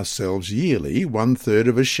from ourselves yearly 1/3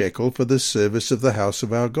 of a shekel for the service of the house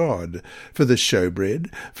of our God, for the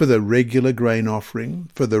showbread, for the regular grain offering,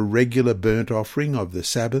 for the regular burnt offering of the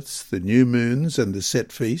Sabbaths, the new moons, and the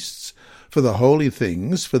set feasts, for the holy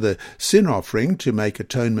things, for the sin offering to make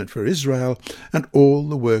atonement for Israel, and all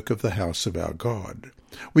the work of the house of our God.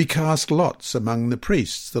 We cast lots among the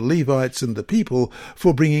priests, the Levites, and the people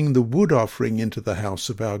for bringing the wood offering into the house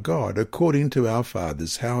of our God, according to our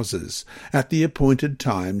fathers' houses, at the appointed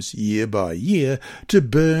times, year by year, to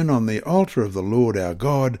burn on the altar of the Lord our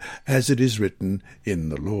God, as it is written in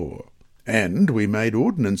the law. And we made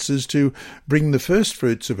ordinances to bring the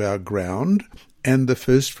firstfruits of our ground, and the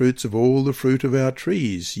firstfruits of all the fruit of our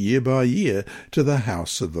trees, year by year, to the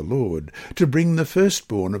house of the Lord, to bring the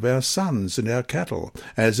firstborn of our sons and our cattle,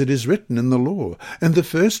 as it is written in the law, and the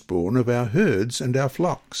firstborn of our herds and our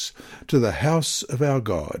flocks, to the house of our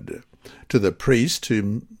God, to the priest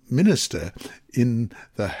who minister in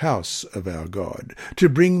the house of our God, to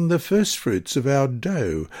bring the firstfruits of our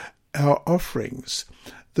dough, our offerings,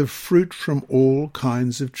 the fruit from all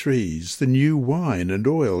kinds of trees, the new wine and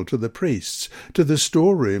oil to the priests, to the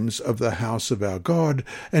storerooms of the house of our God,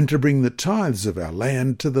 and to bring the tithes of our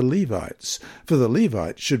land to the Levites, for the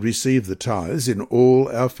Levites should receive the tithes in all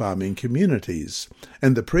our farming communities.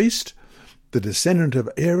 And the priest, the descendant of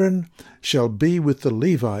Aaron, shall be with the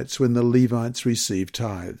Levites when the Levites receive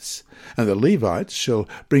tithes. And the Levites shall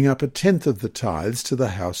bring up 1/10 of the tithes to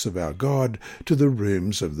the house of our God, to the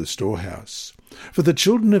rooms of the storehouse. For the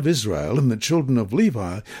children of Israel and the children of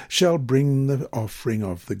Levi shall bring the offering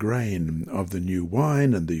of the grain, of the new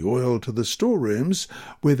wine and the oil to the storerooms,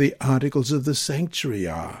 where the articles of the sanctuary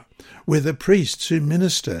are, where the priests who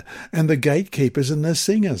minister and the gatekeepers and the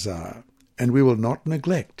singers are. And we will not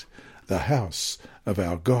neglect the house of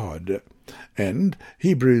our God. And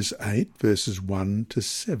Hebrews 8, verses 1 to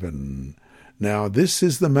 7. Now this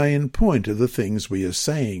is the main point of the things we are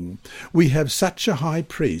saying. We have such a high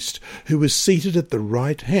priest who is seated at the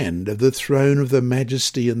right hand of the throne of the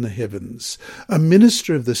majesty in the heavens, a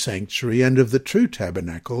minister of the sanctuary and of the true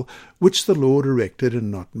tabernacle, which the Lord erected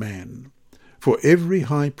and not man. For every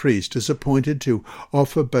high priest is appointed to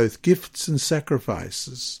offer both gifts and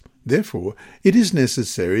sacrifices. Therefore it is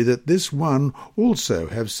necessary that this one also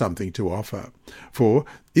have something to offer. For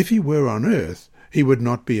if he were on earth, he would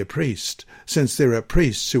not be a priest, since there are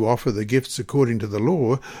priests who offer the gifts according to the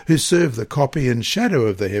law, who serve the copy and shadow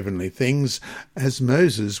of the heavenly things, as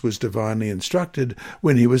Moses was divinely instructed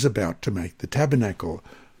when he was about to make the tabernacle.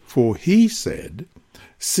 For he said,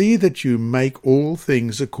 "See that you make all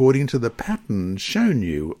things according to the pattern shown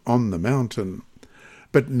you on the mountain."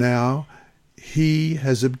 But now he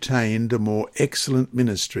has obtained a more excellent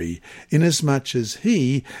ministry, inasmuch as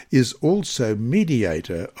he is also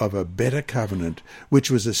mediator of a better covenant,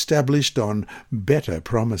 which was established on better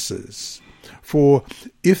promises. For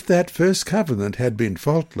if that first covenant had been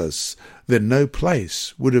faultless, then no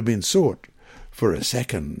place would have been sought for a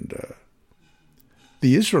second.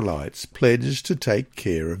 The Israelites pledged to take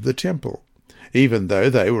care of the temple. Even though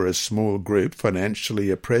they were a small group financially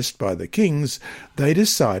oppressed by the kings, they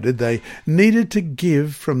decided they needed to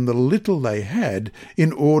give from the little they had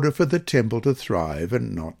in order for the temple to thrive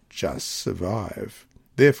and not just survive.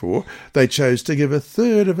 Therefore, they chose to give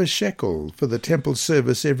 1/3 of a shekel for the temple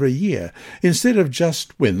service every year, instead of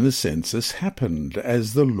just when the census happened,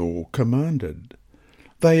 as the law commanded.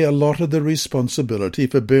 They allotted the responsibility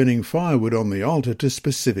for burning firewood on the altar to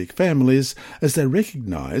specific families, as they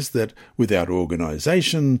recognized that without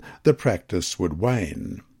organization the practice would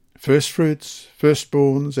wane. Firstfruits,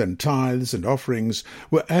 firstborns, and tithes and offerings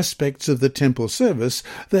were aspects of the temple service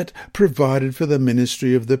that provided for the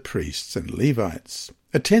ministry of the priests and Levites.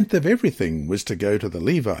 1/10 of everything was to go to the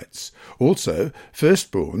Levites. Also,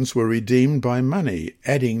 firstborns were redeemed by money,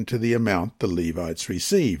 adding to the amount the Levites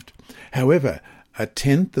received. However,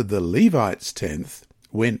 1/10 of the Levites' 10th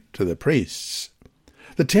went to the priests.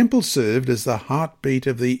 The temple served as the heartbeat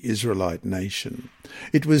of the Israelite nation.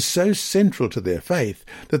 It was so central to their faith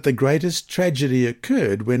that the greatest tragedy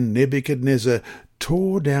occurred when Nebuchadnezzar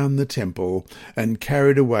tore down the temple and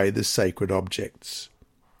carried away the sacred objects.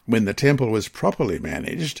 When the temple was properly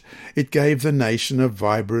managed, it gave the nation a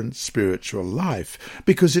vibrant spiritual life,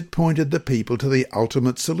 because it pointed the people to the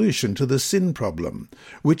ultimate solution to the sin problem,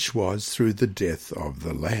 which was through the death of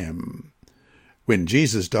the Lamb. When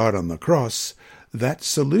Jesus died on the cross, that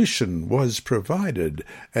solution was provided,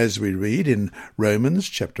 as we read in Romans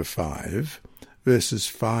chapter 5, verses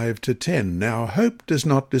 5 to 10. Now hope does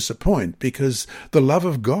not disappoint, because the love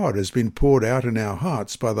of God has been poured out in our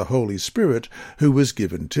hearts by the Holy Spirit who was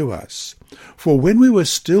given to us. For when we were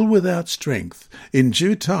still without strength, in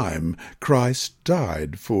due time Christ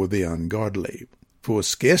died for the ungodly. For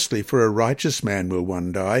scarcely for a righteous man will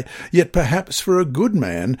one die, yet perhaps for a good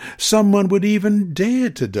man someone would even dare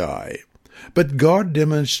to die. But God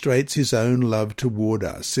demonstrates his own love toward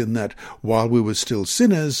us, in that while we were still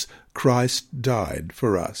sinners, Christ died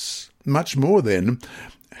for us. Much more then,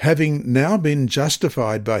 having now been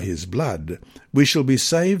justified by his blood, we shall be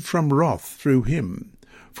saved from wrath through him.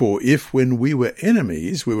 For if when we were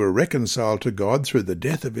enemies we were reconciled to God through the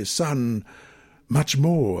death of his Son, much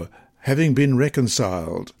more, having been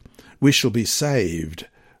reconciled, we shall be saved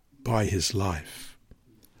by his life.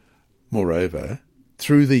 Moreover,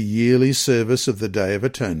 through the yearly service of the Day of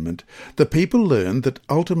Atonement, the people learned that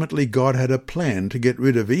ultimately God had a plan to get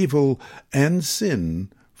rid of evil and sin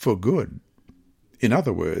for good. In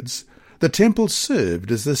other words, the temple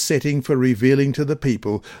served as the setting for revealing to the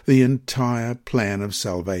people the entire plan of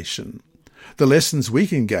salvation. The lessons we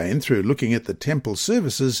can gain through looking at the temple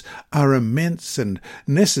services are immense and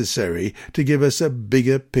necessary to give us a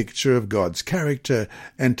bigger picture of God's character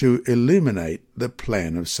and to illuminate the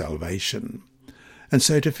plan of salvation. And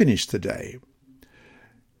so to finish the day,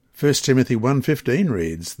 1 Timothy 1:15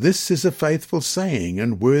 reads, "This is a faithful saying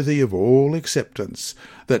and worthy of all acceptance,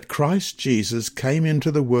 that Christ Jesus came into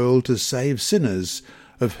the world to save sinners,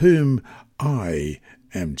 of whom I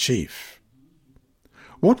am chief."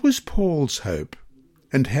 What was Paul's hope,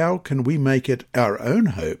 and how can we make it our own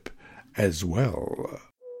hope as well?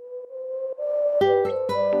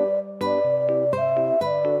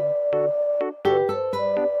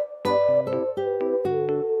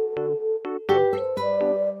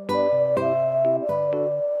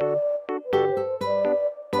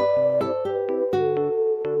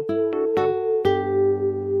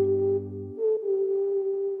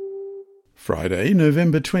 Friday,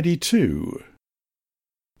 November 22.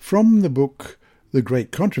 From the book The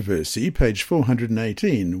Great Controversy, page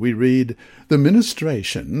 418, we read, "The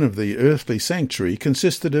ministration of the earthly sanctuary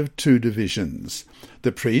consisted of 2 divisions.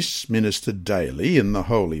 The priests ministered daily in the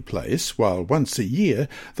holy place, while once a year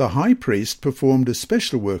the high priest performed a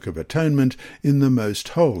special work of atonement in the most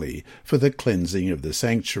holy for the cleansing of the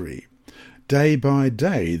sanctuary. Day by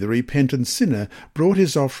day the repentant sinner brought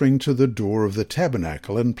his offering to the door of the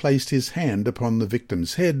tabernacle and placed his hand upon the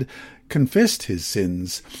victim's head, confessed his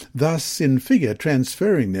sins, thus in figure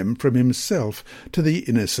transferring them from himself to the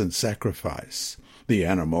innocent sacrifice. The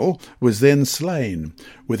animal was then slain.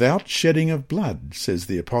 Without shedding of blood, says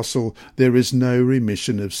the apostle, there is no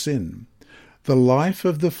remission of sin. The life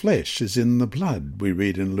of the flesh is in the blood, we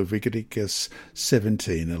read in Leviticus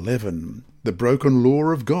 17:11. The broken law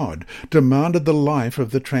of God demanded the life of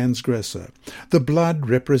the transgressor, the blood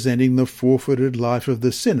representing the forfeited life of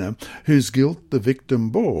the sinner whose guilt the victim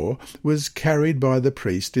bore was carried by the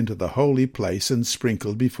priest into the holy place and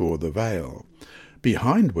sprinkled before the veil,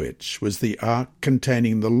 behind which was the ark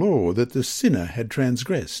containing the law that the sinner had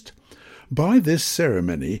transgressed. By this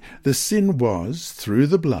ceremony the sin was, through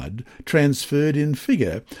the blood, transferred in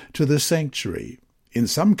figure to the sanctuary. In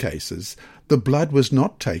some cases, the blood was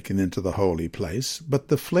not taken into the holy place, but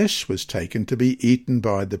the flesh was taken to be eaten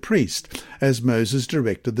by the priest, as Moses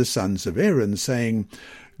directed the sons of Aaron, saying,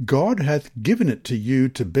 God hath given it to you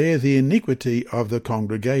to bear the iniquity of the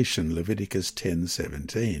congregation, Leviticus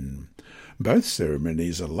 10:17. Both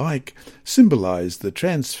ceremonies alike symbolize the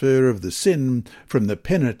transfer of the sin from the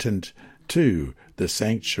penitent to the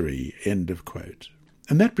sanctuary. End of quote.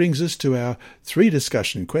 And that brings us to our 3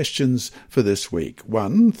 discussion questions for this week.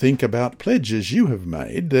 1. Think about pledges you have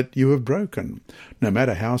made that you have broken, no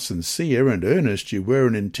matter how sincere and earnest you were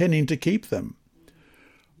in intending to keep them.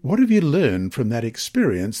 What have you learned from that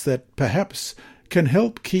experience that perhaps can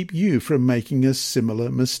help keep you from making a similar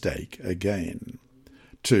mistake again?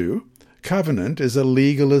 2. Covenant is a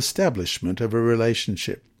legal establishment of a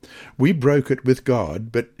relationship. We broke it with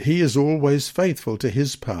God, but He is always faithful to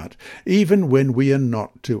His part, even when we are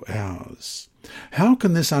not to ours. How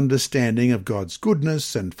can this understanding of God's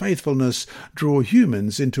goodness and faithfulness draw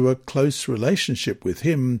humans into a close relationship with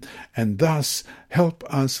Him and thus help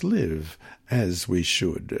us live as we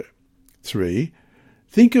should? 3.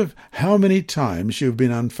 Think of how many times you've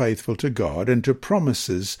been unfaithful to God and to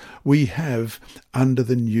promises we have under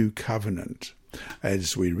the new covenant.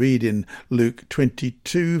 As we read in Luke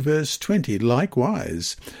 22, verse 20,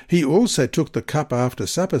 likewise, He also took the cup after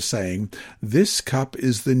supper, saying, This cup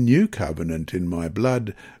is the new covenant in my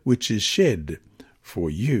blood, which is shed for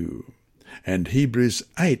you. And Hebrews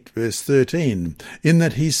 8, verse 13, in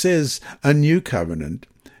that He says, a new covenant,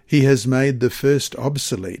 He has made the first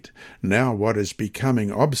obsolete. Now what is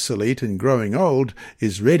becoming obsolete and growing old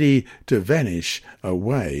is ready to vanish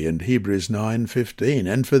away. In Hebrews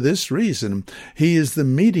 9:15. And for this reason He is the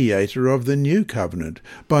mediator of the new covenant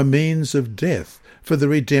by means of death for the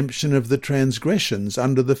redemption of the transgressions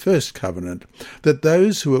under the first covenant, that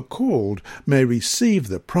those who are called may receive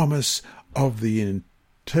the promise of the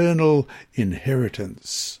eternal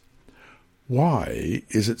inheritance. Why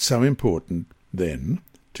is it so important, then,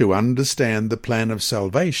 to understand the plan of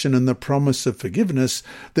salvation and the promise of forgiveness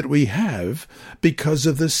that we have because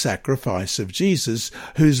of the sacrifice of Jesus,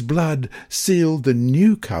 whose blood sealed the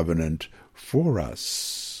new covenant for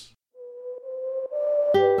us?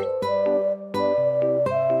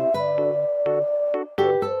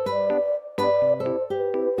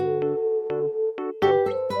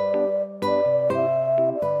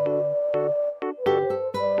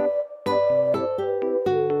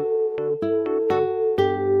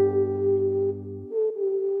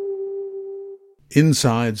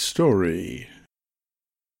 Inside Story.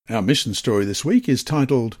 Our mission story this week is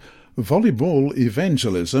titled Volleyball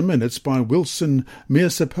Evangelism, and it's by Wilson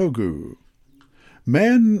Mirsapogu.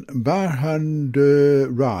 Man Barhander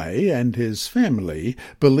Rai and his family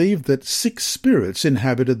believed that 6 spirits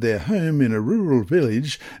inhabited their home in a rural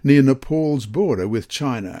village near Nepal's border with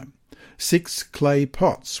China. 6 clay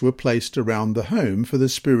pots were placed around the home for the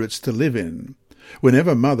spirits to live in.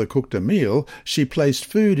 Whenever Mother cooked a meal, she placed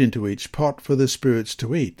food into each pot for the spirits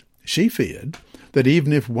to eat. She feared that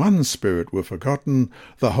even if one spirit were forgotten,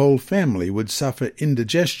 the whole family would suffer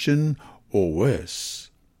indigestion or worse.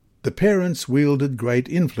 The parents wielded great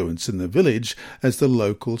influence in the village as the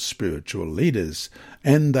local spiritual leaders,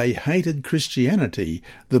 and they hated Christianity,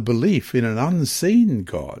 the belief in an unseen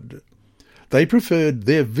God. They preferred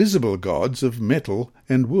their visible gods of metal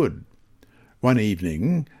and wood. One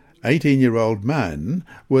evening, 18-year-old Man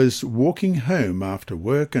was walking home after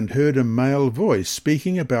work and heard a male voice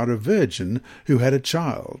speaking about a virgin who had a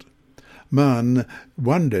child. Man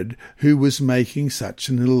wondered who was making such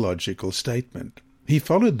an illogical statement. He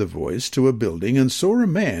followed the voice to a building and saw a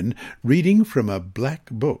man reading from a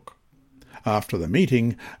black book. After the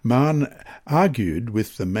meeting, Man argued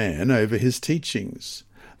with the man over his teachings.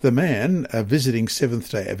 The man, a visiting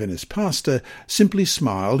Seventh-day Adventist pastor, simply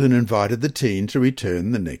smiled and invited the teen to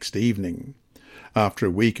return the next evening. After a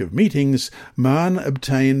week of meetings, Man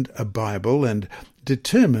obtained a Bible and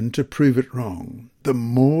determined to prove it wrong. The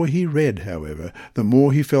more he read, however, the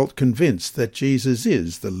more he felt convinced that Jesus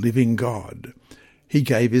is the living God. He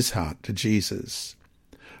gave his heart to Jesus.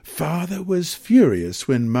 Father was furious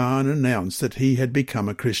when Man announced that he had become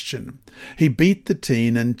a Christian. He beat the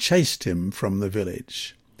teen and chased him from the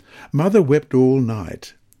village. Mother wept all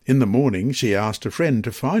night. In the morning she asked a friend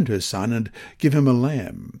to find her son and give him a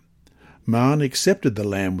lamb. Man accepted the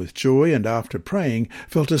lamb with joy and after praying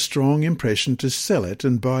felt a strong impression to sell it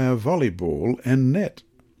and buy a volleyball and net.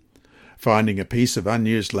 Finding a piece of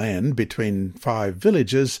unused land between 5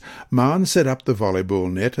 villages, Man set up the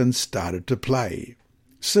volleyball net and started to play.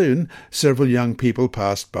 Soon several young people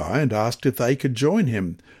passed by and asked if they could join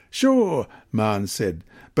him. "Sure," Man said,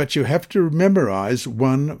 "but you have to memorize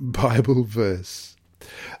 1 Bible verse."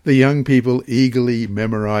 The young people eagerly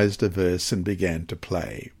memorized a verse and began to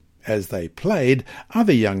play. As they played,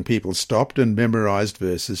 other young people stopped and memorized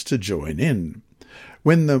verses to join in.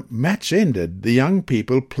 When the match ended, the young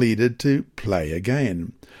people pleaded to play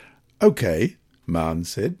again. "Okay," Maan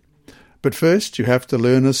said, "but first you have to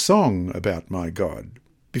learn a song about my God."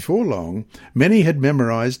 Before long, many had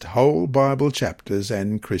memorized whole Bible chapters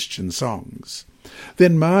and Christian songs.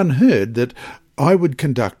 Then Maan heard that I would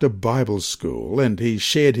conduct a Bible school, and he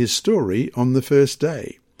shared his story on the first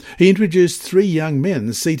day. He introduced 3 young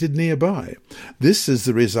men seated nearby. "This is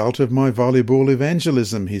the result of my volleyball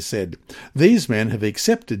evangelism," he said. "These men have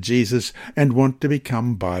accepted Jesus and want to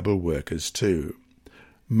become Bible workers too."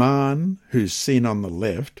 Maan, who's seen on the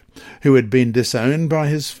left, who had been disowned by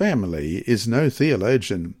his family, is no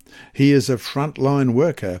theologian. He is a frontline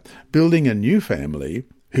worker building a new family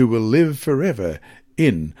who will live forever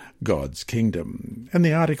in God's kingdom. And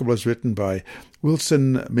the article was written by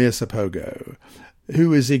Wilson Mearsapogo,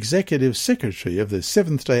 who is Executive Secretary of the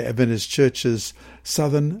Seventh-day Adventist Church's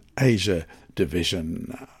Southern Asia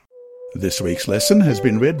Division. This week's lesson has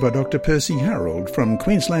been read by Dr. Percy Harold from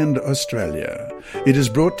Queensland, Australia. It is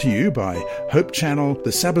brought to you by Hope Channel,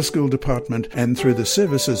 the Sabbath School Department, and through the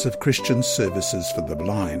services of Christian Services for the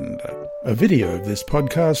Blind. A video of this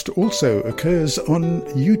podcast also occurs on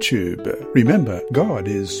YouTube. Remember, God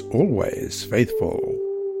is always faithful.